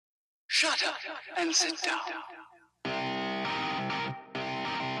Shut up and sit down.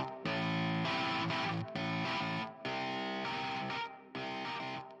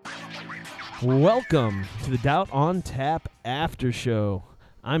 Welcome to the Doubt on Tap After Show.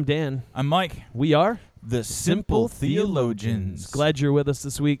 I'm Dan. I'm Mike. We are The Simple Theologians. Glad you're with us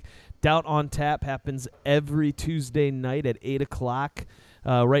this week. Doubt on Tap happens every Tuesday night at 8 o'clock.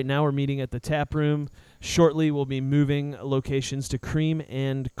 Right now we're meeting at the Tap Room. Shortly we'll be moving locations to Cream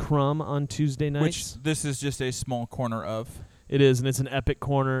and Crumb on Tuesday nights. Which this is just a small corner of. It is, and it's an epic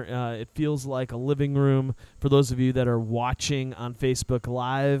corner. It feels like a living room. For those of you that are watching on Facebook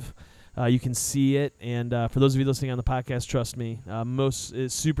Live, you can see it, and for those of you listening on the podcast, trust me, most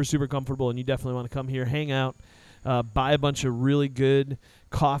is super, super comfortable, and you definitely want to come here, hang out, buy a bunch of really good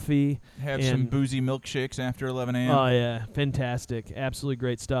coffee. Have some boozy milkshakes after 11 a.m. Oh, yeah, fantastic. Absolutely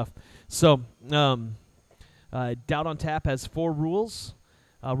great stuff. So, Doubt on Tap has 4 rules.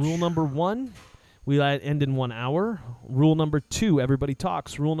 Rule number 1, we end in 1 hour. Rule number 2, everybody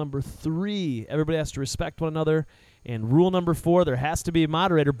talks. Rule number 3, everybody has to respect one another. And rule number 4, there has to be a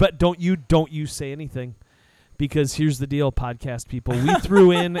moderator, but don't you say anything, because here's the deal, podcast people. We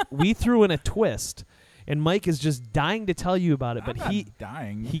threw in a twist, and Mike is just dying to tell you about it. But I'm not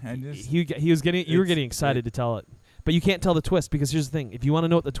dying. He was getting, you were getting excited to tell it, but you can't tell the twist, because here's the thing: if you want to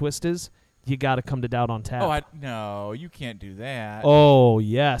know what the twist is, you got to come to Doubt on Tap. Oh, no, you can't do that. Oh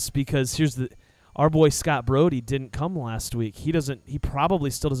yes, because our boy Scott Brody didn't come last week. He probably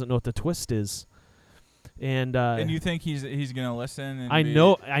still doesn't know what the twist is. And you think he's gonna listen? And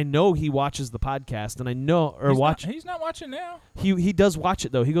I know he watches the podcast, and I know He's not watching now. He does watch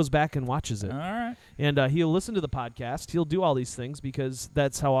it though. He goes back and watches it. All right. And he'll listen to the podcast. He'll do all these things because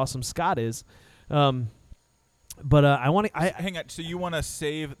that's how awesome Scott is. But I want to. Hang on. So you want to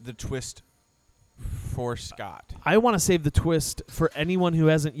save the twist for Scott? I want to save the twist for anyone who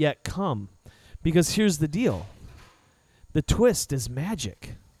hasn't yet come, because here's the deal: the twist is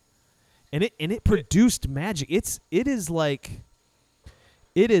magic. And it produced magic. It is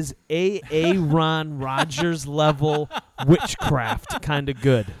Ron Rodgers level witchcraft kind of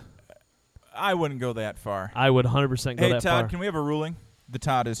good. I wouldn't go that far. I would 100% go that far. Hey Todd, can we have a ruling? The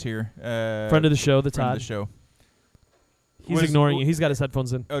Todd is here. Friend of the show, the Todd. Friend of the show. He's ignoring you. He's got his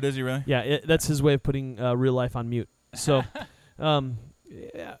headphones in. Oh, does he really? Yeah, that's his way of putting real life on mute. So, and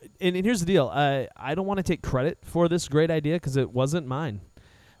here's the deal. I don't want to take credit for this great idea because it wasn't mine.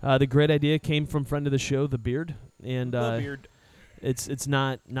 The great idea came from friend of the show, the Beard, and the Beard. It's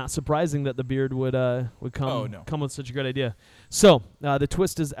not surprising that the Beard would come with such a great idea. So the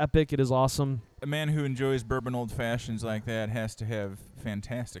twist is epic. It is awesome. A man who enjoys bourbon old fashions like that has to have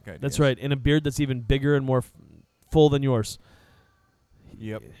fantastic ideas. That's right, and a beard that's even bigger and more full than yours.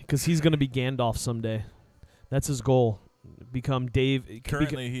 Yep. Because he's going to be Gandalf someday. That's his goal. Become Dave.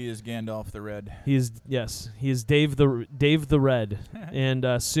 Currently, he is Gandalf the Red. He is Dave the Red,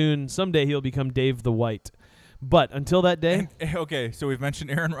 and someday he'll become Dave the White. But until that day, okay. So we've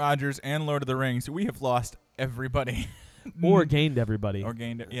mentioned Aaron Rodgers and Lord of the Rings. We have lost everybody, or gained everybody,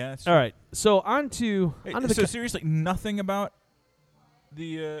 Yeah. All right. So on to seriously, nothing about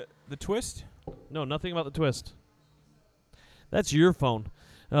the twist. No, nothing about the twist. That's your phone.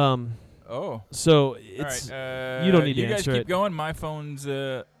 Oh. So it's you don't need to answer it. You guys keep going. My phone's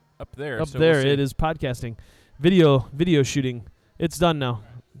up there. Up there, it is podcasting, video shooting. It's done now.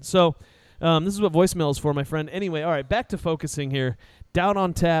 So this is what voicemail is for, my friend. Anyway, all right, back to focusing here. Doubt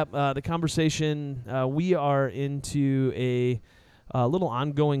on Tap, the conversation. We are into a little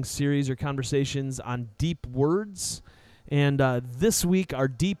ongoing series or conversations on deep words, and this week our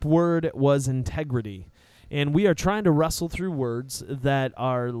deep word was integrity. And we are trying to wrestle through words that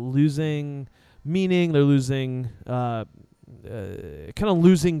are losing meaning. They're losing, kind of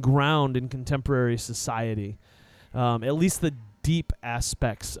losing ground in contemporary society. At least the deep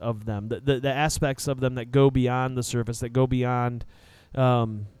aspects of them, the aspects of them that go beyond the surface, that go beyond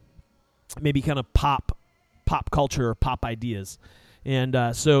maybe kind of pop culture or pop ideas.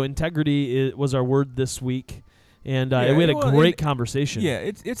 And so integrity was our word this week. And we had a great conversation. Yeah,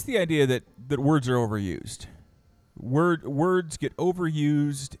 it's the idea that words are overused. Words get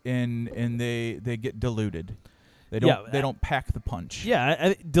overused and they get diluted. They don't pack the punch.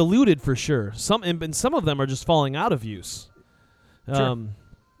 Yeah, diluted for sure. Some of them are just falling out of use. Sure.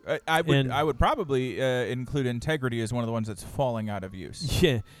 I would probably include integrity as one of the ones that's falling out of use.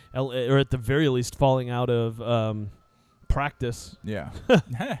 Yeah, or at the very least falling out of practice. Yeah.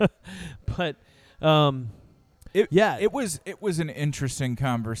 But it was an interesting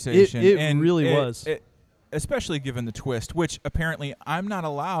conversation. It really was. Especially given the twist, which apparently I'm not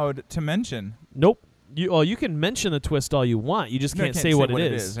allowed to mention. Nope. You can mention the twist all you want. You just can't say what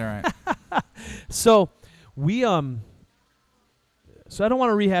it is. All right. So we so I don't want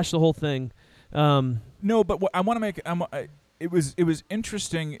to rehash the whole thing. No, but what I want to make it was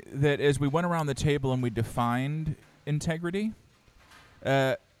interesting that as we went around the table and we defined integrity,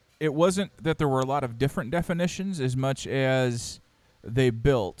 it wasn't that there were a lot of different definitions as much as they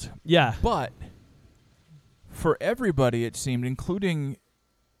built. Yeah. But for everybody, it seemed, including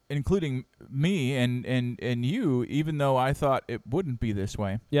me and you, even though I thought it wouldn't be this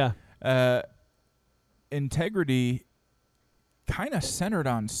way. Yeah. Integrity kind of centered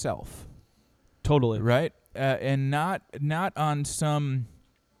on self. Totally. Right? And not on some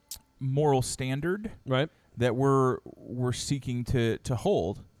moral standard, right, that we're seeking to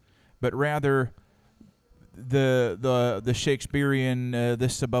hold, but rather the Shakespearean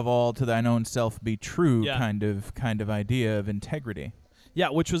this above all to thine own self be true kind of idea of integrity. Yeah,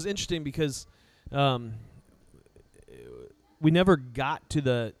 which was interesting because we never got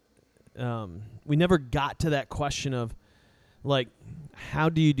to that question of, like, how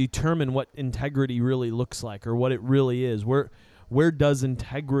do you determine what integrity really looks like or what it really is? Where does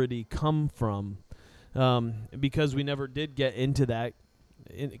integrity come from? Because we never did get into that,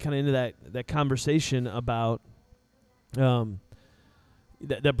 into that conversation about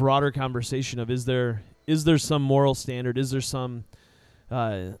that broader conversation of is there some moral standard? Is there some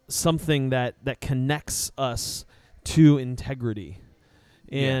something that connects us to integrity?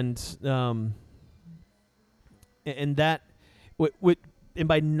 And that and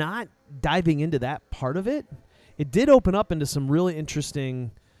by not diving into that part of it, it did open up into some really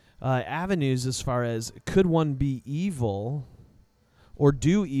interesting avenues as far as, could one be evil or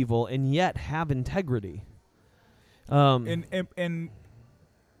do evil and yet have integrity? And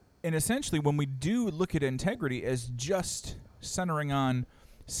essentially, when we do look at integrity as just centering on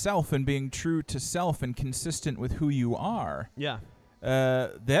self and being true to self and consistent with who you are,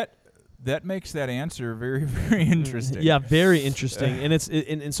 that makes that answer very, very interesting. Yeah, very interesting.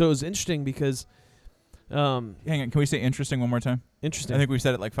 And so it was interesting because hang on, can we say interesting one more time? Interesting. I think we've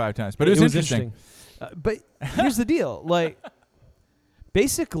said it like 5 times, but it was interesting. But here's the deal. Like,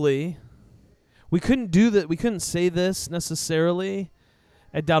 basically, we couldn't say this necessarily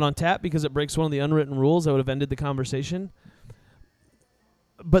at Down on Tap because it breaks one of the unwritten rules that would have ended the conversation.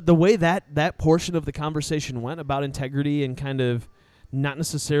 But the way that portion of the conversation went about integrity and kind of not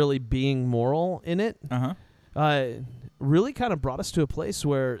necessarily being moral in it, really kind of brought us to a place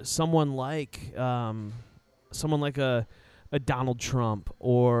where someone like a Donald Trump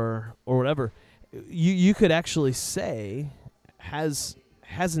or whatever, you could actually say has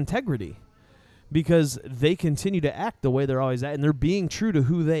integrity, because they continue to act the way they're always at, and they're being true to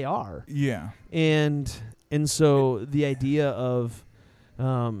who they are. Yeah. And so the idea of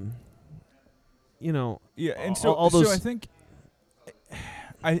yeah, and so all those, so I think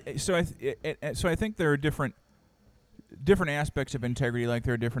I think there are different aspects of integrity, like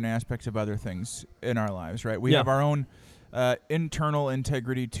there are different aspects of other things in our lives, right? We have our own internal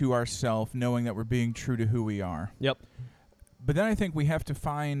integrity to ourselves, knowing that we're being true to who we are. Yep. But then I think we have to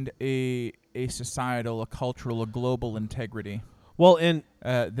find a societal, a cultural, a global integrity. Well, and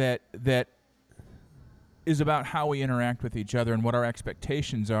that is about how we interact with each other and what our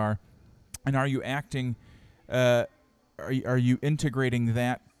expectations are, and are you acting? Are you integrating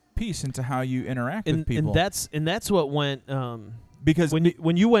that piece into how you interact with people? And that's what went because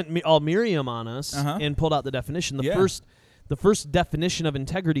when you went all Miriam on us and pulled out the definition. The first definition of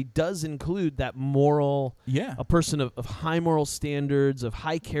integrity does include that moral, a person of high moral standards, of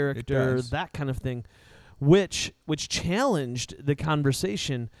high character, that kind of thing, which challenged the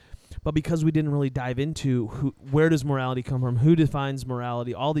conversation. But because we didn't really dive into where does morality come from, who defines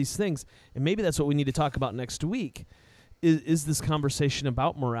morality, all these things, and maybe that's what we need to talk about next week, is this conversation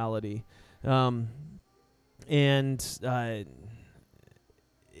about morality. It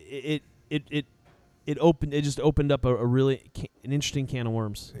just opened up a really an interesting can of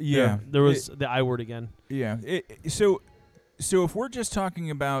worms. Yeah, there was the I word again. Yeah. So if we're just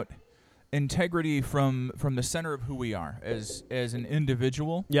talking about integrity from the center of who we are as an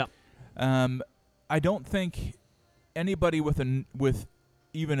individual, I don't think anybody with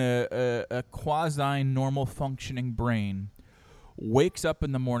even a quasi normal functioning brain wakes up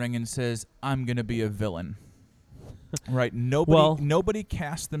in the morning and says, "I'm going to be a villain." Right? Nobody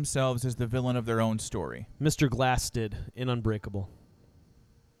casts themselves as the villain of their own story. Mr. Glass did in Unbreakable.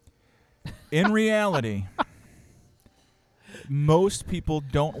 In reality, most people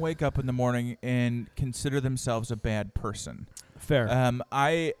don't wake up in the morning and consider themselves a bad person. Fair.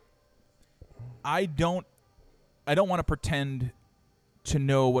 I don't want to pretend to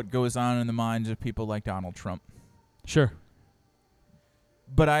know what goes on in the minds of people like Donald Trump. Sure.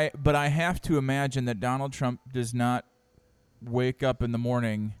 But I have to imagine that Donald Trump does not wake up in the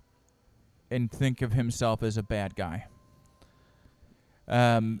morning and think of himself as a bad guy.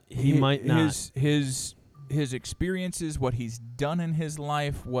 He might not. His experiences, what he's done in his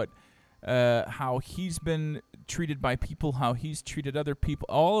life, how he's been treated by people, how he's treated other people,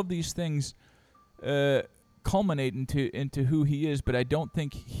 all of these things culminate into who he is. But I don't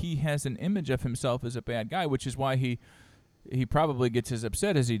think he has an image of himself as a bad guy, which is why he probably gets as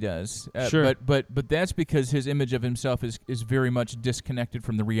upset as he does. Sure. But that's because his image of himself is very much disconnected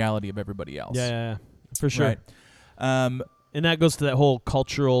from the reality of everybody else. Yeah, for sure. Right. And that goes to that whole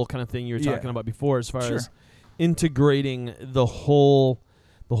cultural kind of thing you were talking about before, as far as integrating the whole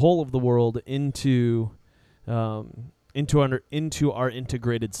of the world into our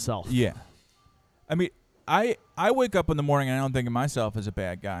integrated self. Yeah. I mean, I wake up in the morning and I don't think of myself as a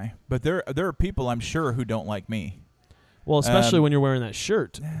bad guy, but there are people I'm sure who don't like me. Well, especially when you're wearing that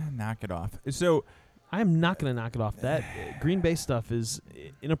shirt. Knock it off. So I'm not going to knock it off. That Green Bay stuff is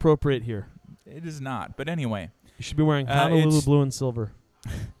inappropriate here. It is not. But anyway, you should be wearing Honolulu blue and silver.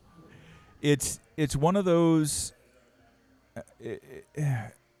 It's one of those.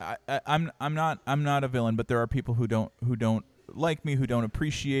 I'm not a villain, but there are people who don't like me, who don't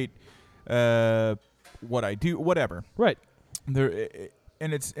appreciate what I do, whatever. Right.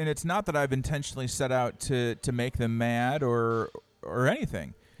 And it's not that I've intentionally set out to make them mad or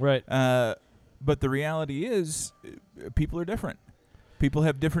anything. Right. But the reality is, people are different. People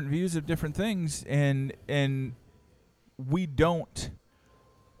have different views of different things, and we don't,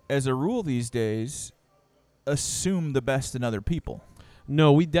 as a rule these days, assume the best in other people.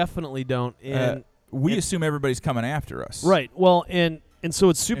 No, we definitely don't. And we assume everybody's coming after us. Right. Well, and so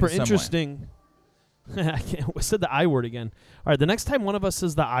it's super interesting. I said the I word again. All right, the next time one of us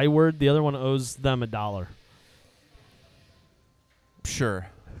says the I word, the other one owes them $1. Sure.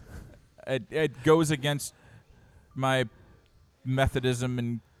 It goes against my Methodism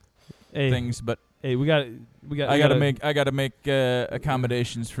and things, but hey, I gotta make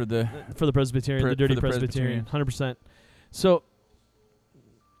accommodations for the Presbyterian, the dirty Presbyterian, 100%. So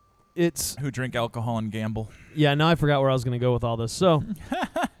it's who drink alcohol and gamble. Yeah, now I forgot where I was going to go with all this. So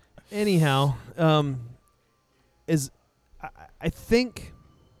anyhow, I think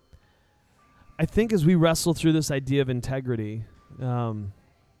as we wrestle through this idea of integrity,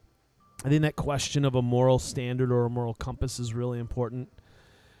 I think that question of a moral standard or a moral compass is really important.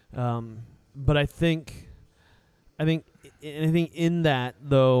 But I think in that,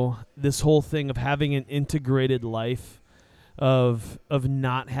 though, this whole thing of having an integrated life, of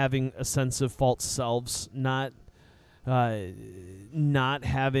not having a sense of false selves, not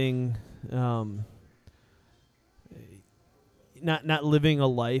having not living a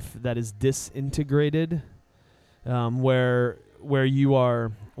life that is disintegrated, where you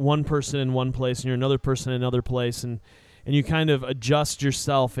are one person in one place and you're another person in another place, and you kind of adjust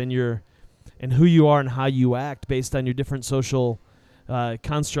yourself and who you are and how you act based on your different social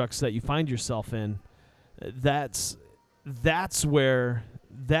constructs that you find yourself in. That's where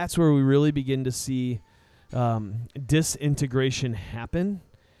we really begin to see disintegration happen,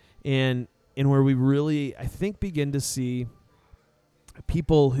 and where we really, I think, begin to see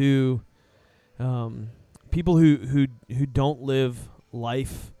people who don't live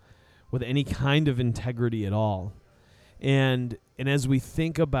life with any kind of integrity at all. And as we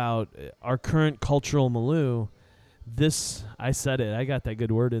think about our current cultural milieu, I said it, I got that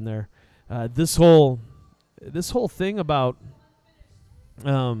good word in there. This whole thing about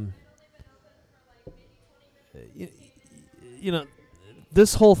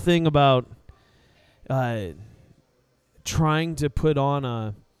this whole thing about trying to put on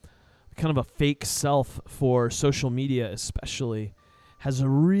a kind of a fake self for social media especially has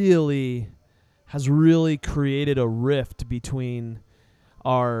really created a rift between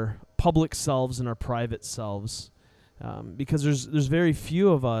our public selves and our private selves, because there's very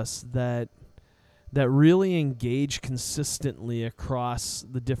few of us that really engage consistently across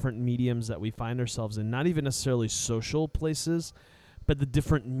the different mediums that we find ourselves in, not even necessarily social places, but the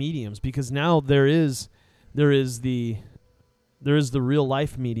different mediums, because now there is the real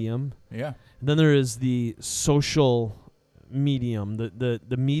life medium. Yeah. And then there is the social medium,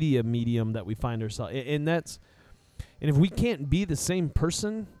 the media medium that we find ourselves, and if we can't be the same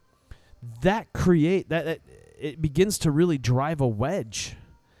person, that it begins to really drive a wedge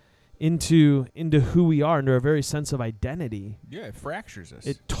into who we are, into our very sense of identity. Yeah, it fractures us.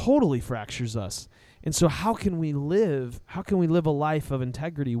 It totally fractures us. And so how can we live a life of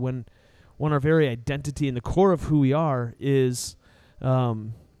integrity when our very identity and the core of who we are is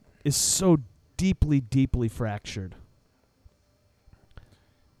so deeply, deeply fractured?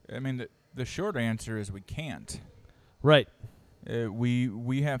 I mean, the short answer is we can't. Right.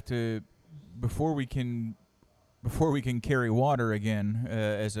 We have to, before we can carry water again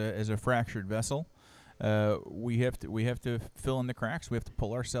as a fractured vessel. We have to fill in the cracks. We have to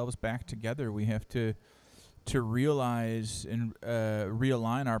pull ourselves back together. We have to realize and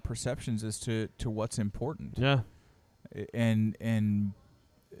realign our perceptions as to what's important. Yeah. And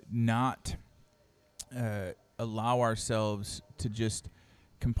not allow ourselves to just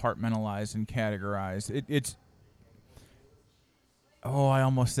compartmentalize and categorize. It's I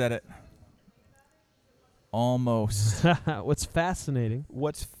almost said it. Almost. What's fascinating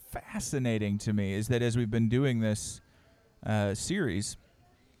to me is that as we've been doing this series,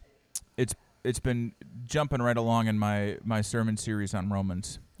 it's been jumping right along in my sermon series on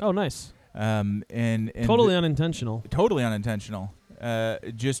Romans. Oh, nice. And totally unintentional. Totally unintentional.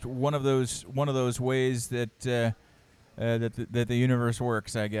 Just one of those ways that the universe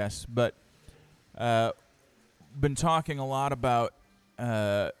works, I guess. But been talking a lot about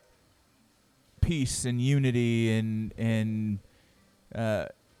peace and unity and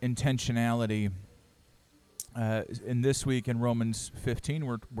intentionality. And this week in Romans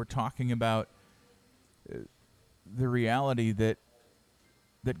 15, we're talking about the reality that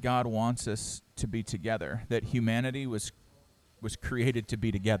God wants us to be together. That humanity was created to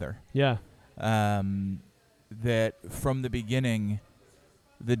be together. Yeah. That from the beginning,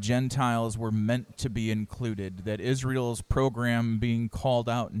 the Gentiles were meant to be included. That Israel's program being called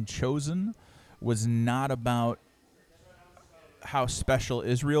out and chosen was not about how special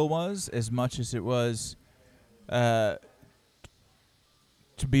Israel was as much as it was to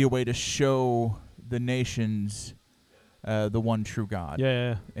be a way to show the nations the one true God.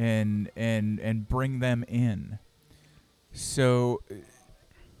 Yeah. And bring them in. So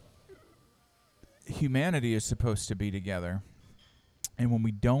humanity is supposed to be together. And when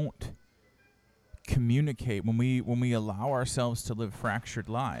we don't communicate, when we allow ourselves to live fractured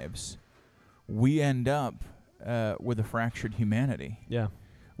lives, we end up with a fractured humanity. Yeah.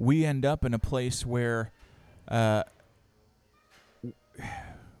 We end up in a place where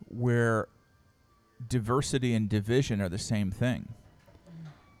diversity and division are the same thing.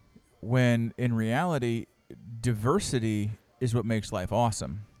 When in reality, diversity is what makes life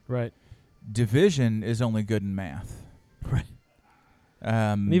awesome. Right. Division is only good in math. Right.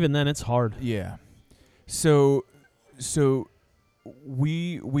 And even then, it's hard. Yeah. So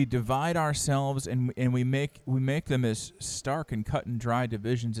we divide ourselves and we make them as stark and cut and dry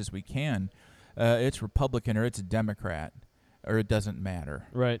divisions as we can. It's Republican or it's a Democrat, or it doesn't matter.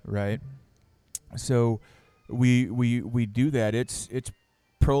 Right. Right. So we do that. It's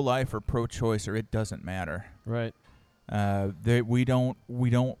pro-life or pro-choice, or it doesn't matter. Right. We don't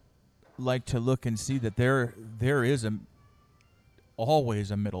like to look and see that there is always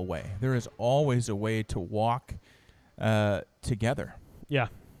a middle way. There is always a way to walk together. Yeah.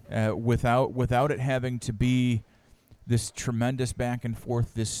 Without it having to be this tremendous back and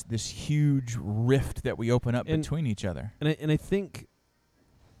forth, this huge rift that we open up between each other. And I think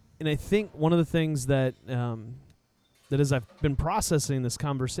one of the things that as I've been processing this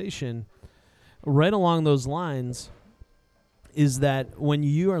conversation, right along those lines, is that when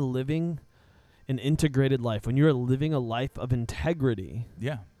you are living an integrated life, when you are living a life of integrity,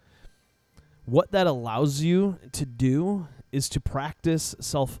 yeah, what that allows you to do is to practice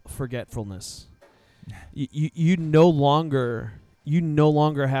self-forgetfulness. You no longer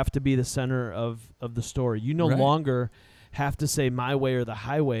have to be the center of the story. You no longer have to say my way or the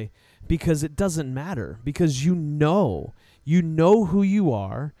highway, because it doesn't matter, because you know who you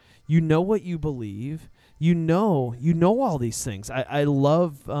are, you know what you believe, you know all these things. I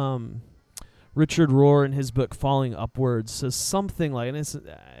love Richard Rohr in his book Falling Upwards says something like, and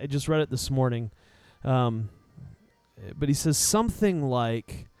I just read it this morning, but he says something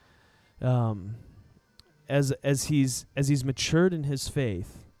like, as he's matured in his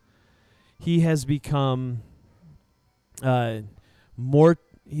faith, he has become more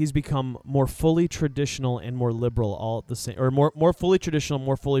fully traditional and more liberal all at the same, or more fully traditional,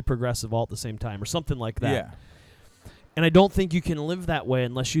 more fully progressive all at the same time, or something like that. Yeah. And I don't think you can live that way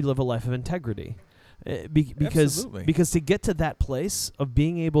unless you live a life of integrity, because to get to that place of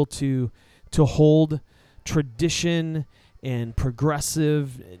being able to hold tradition and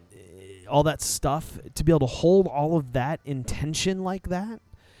progressive, all that stuff, to be able to hold all of that in tension like that,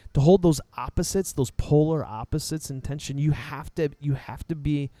 to hold those opposites, those polar opposites in tension, you have to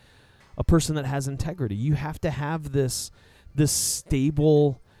be a person that has integrity. You have to have this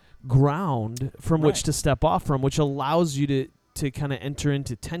stable ground from which to step off from, which allows you to kind of enter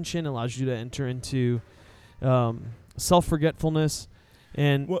into tension, allows you to enter into self-forgetfulness,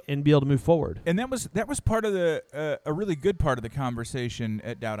 and be able to move forward. And that was part of the a really good part of the conversation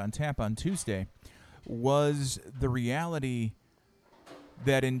at Doubt on Tap on Tuesday, was the reality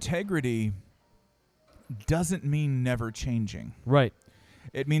that integrity doesn't mean never changing. Right.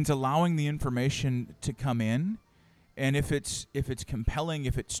 It means allowing the information to come in, and if it's compelling,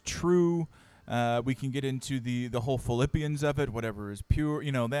 if it's true, we can get into the whole Philippians of it, whatever is pure,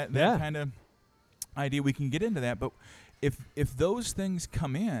 that kind of idea. We can get into that, but if those things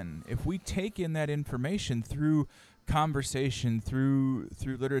come in, if we take in that information through conversation, through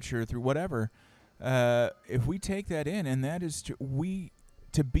literature, through whatever, if we take that in, and that is to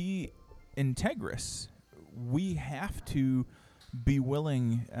be integrous, we have to be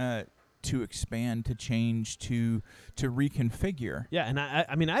willing to expand, to change, to reconfigure. Yeah, and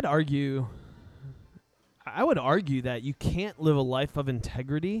I mean, I would argue that you can't live a life of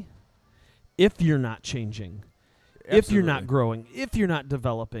integrity if you're not changing. Absolutely. If you're not growing, if you're not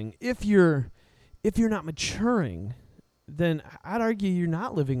developing, if you're not maturing, then I'd argue you're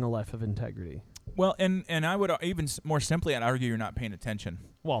not living a life of integrity. Well, and I would even more simply, I'd argue you're not paying attention.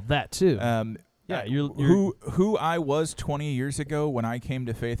 Well, that too. Yeah, who I was 20 years ago when I came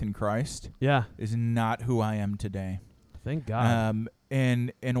to faith in Christ. Yeah, is not who I am today. Thank God.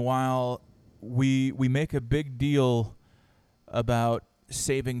 And while we make a big deal about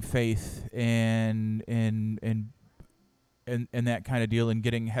saving faith and that kind of deal, and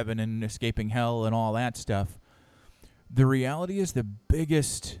getting heaven and escaping hell and all that stuff, the reality is the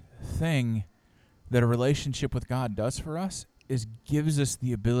biggest thing that a relationship with God does for us is gives us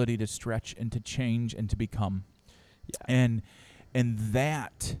the ability to stretch and to change and to become. Yeah. And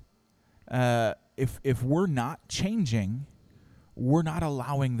that if we're not changing, we're not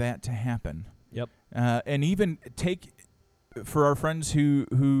allowing that to happen. Yep. And even take for our friends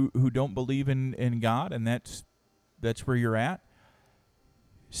who don't believe in God, and that's where you're at,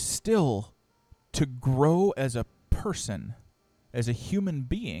 still to grow as a person, as a human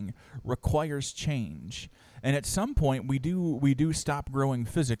being, requires change. And at some point we do stop growing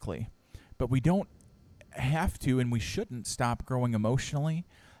physically, but we don't have to, and we shouldn't stop growing emotionally,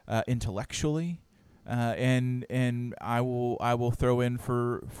 intellectually, and I will throw in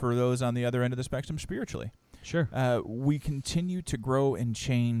for those on the other end of the spectrum, spiritually. Sure. We continue to grow and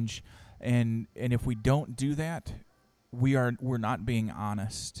change, and if we don't do that, we're not being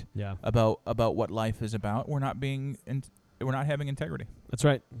honest. Yeah. About what life is about. We're not having integrity. That's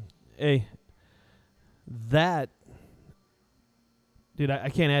right. Hey, that, dude, I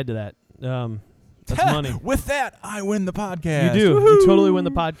can't add to that. That's money. With that, I win the podcast. You do. Woo-hoo! You totally win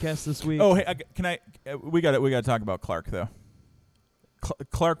the podcast this week. Oh, hey, we got to talk about Clark though.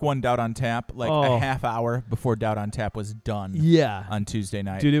 Clark won Doubt on Tap a half hour before Doubt on Tap was done. Yeah. On Tuesday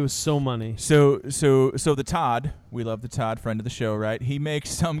night. Dude, it was so money. So the Todd, we love the Todd, friend of the show, right? He makes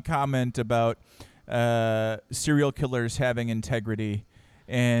some comment about serial killers having integrity,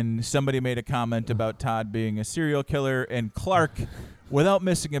 and somebody made a comment about Todd being a serial killer, and Clark, without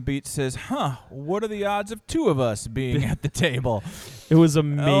missing a beat, says, what are the odds of two of us being at the table? It was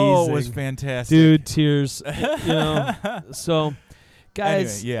amazing. Oh, it was fantastic. Dude, tears. So,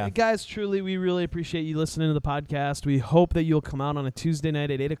 guys, anyway, yeah. Guys, truly, we really appreciate you listening to the podcast. We hope that you'll come out on a Tuesday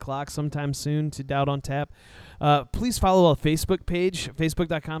night at 8 o'clock sometime soon to Doubt on Tap. Please follow our Facebook page,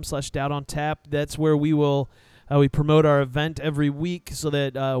 facebook.com/Doubt on Tap. That's where we will we promote our event every week, so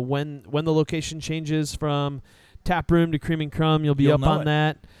that when the location changes from Tap Room to Cream and Crumb, you'll be up on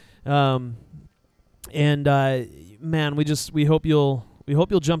that. Man, we hope you'll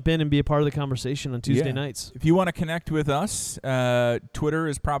jump in and be a part of the conversation on Tuesday nights. If you want to connect with us, Twitter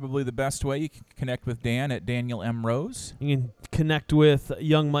is probably the best way. You can connect with Dan at Daniel M. Rose. You can connect with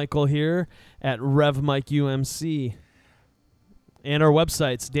young Michael here at RevMikeUMC. And our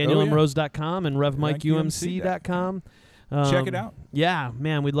websites, DanielMRose.com and RevMikeUMC.com. Check it out. Yeah,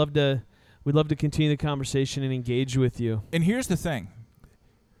 man, we'd love to continue the conversation and engage with you. And here's the thing.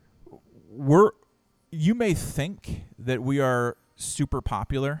 You may think that we are super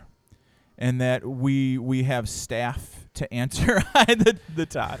popular and that we have staff to answer the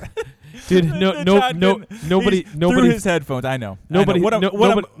Todd. Dude, nobody through his headphones. I know.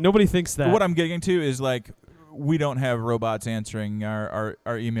 Nobody thinks that. What I'm getting to is we don't have robots answering our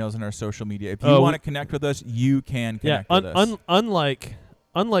emails and our social media. If you want to connect with us, you can connect with us.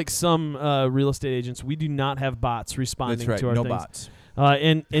 Unlike some real estate agents, we do not have bots responding to our things. No bots.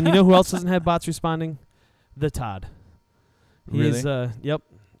 And you know who else doesn't have bots responding? The Todd. He's really? Yep.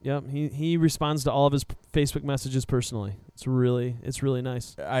 He responds to all of his Facebook messages personally. It's really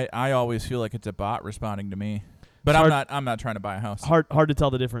nice. I always feel like it's a bot responding to me, but I'm not trying to buy a house. Hard to tell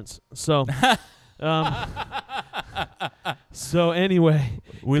the difference. So. So anyway,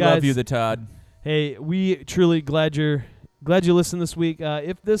 we guys, love you, the Todd. Hey, we truly glad you listened this week.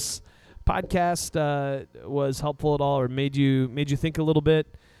 If this podcast was helpful at all or made you think a little bit,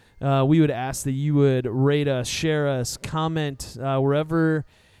 we would ask that you would rate us, share us, comment wherever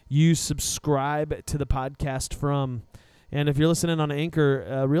you subscribe to the podcast from. And if you're listening on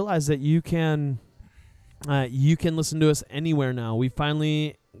Anchor, realize that you can listen to us anywhere now.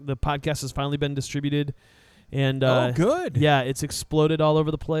 The podcast has finally been distributed, and good. Yeah, it's exploded all over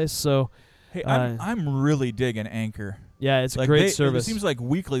the place. So. Hey, I'm really digging Anchor. Yeah, it's a great service. It seems like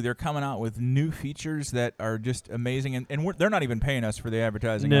weekly they're coming out with new features that are just amazing, and they're not even paying us for the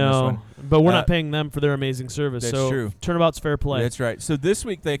advertising on this one. But we're not paying them for their amazing service. That's so true. Turnabout's fair play. That's right. So this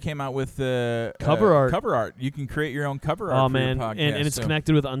week they came out with the cover art. Cover art. You can create your own cover art for your podcast. And it's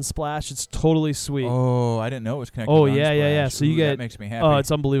connected with Unsplash. It's totally sweet. Oh, I didn't know it was connected with Unsplash. Yeah. So you get that makes me happy. Oh,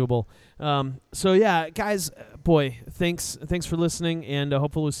 it's unbelievable. So yeah, guys, boy, thanks for listening, and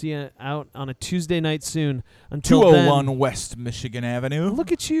hopefully we'll see you out on a Tuesday night soon. Until 201 then, West Michigan Avenue.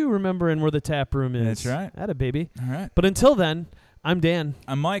 Look at you remembering where the tap room is. That's right. Atta baby. All right. But until then, I'm Dan.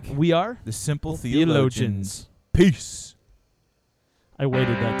 I'm Mike. We are the Simple Theologians. Peace. I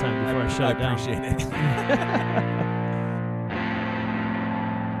waited that time before I shut it down. I appreciate it.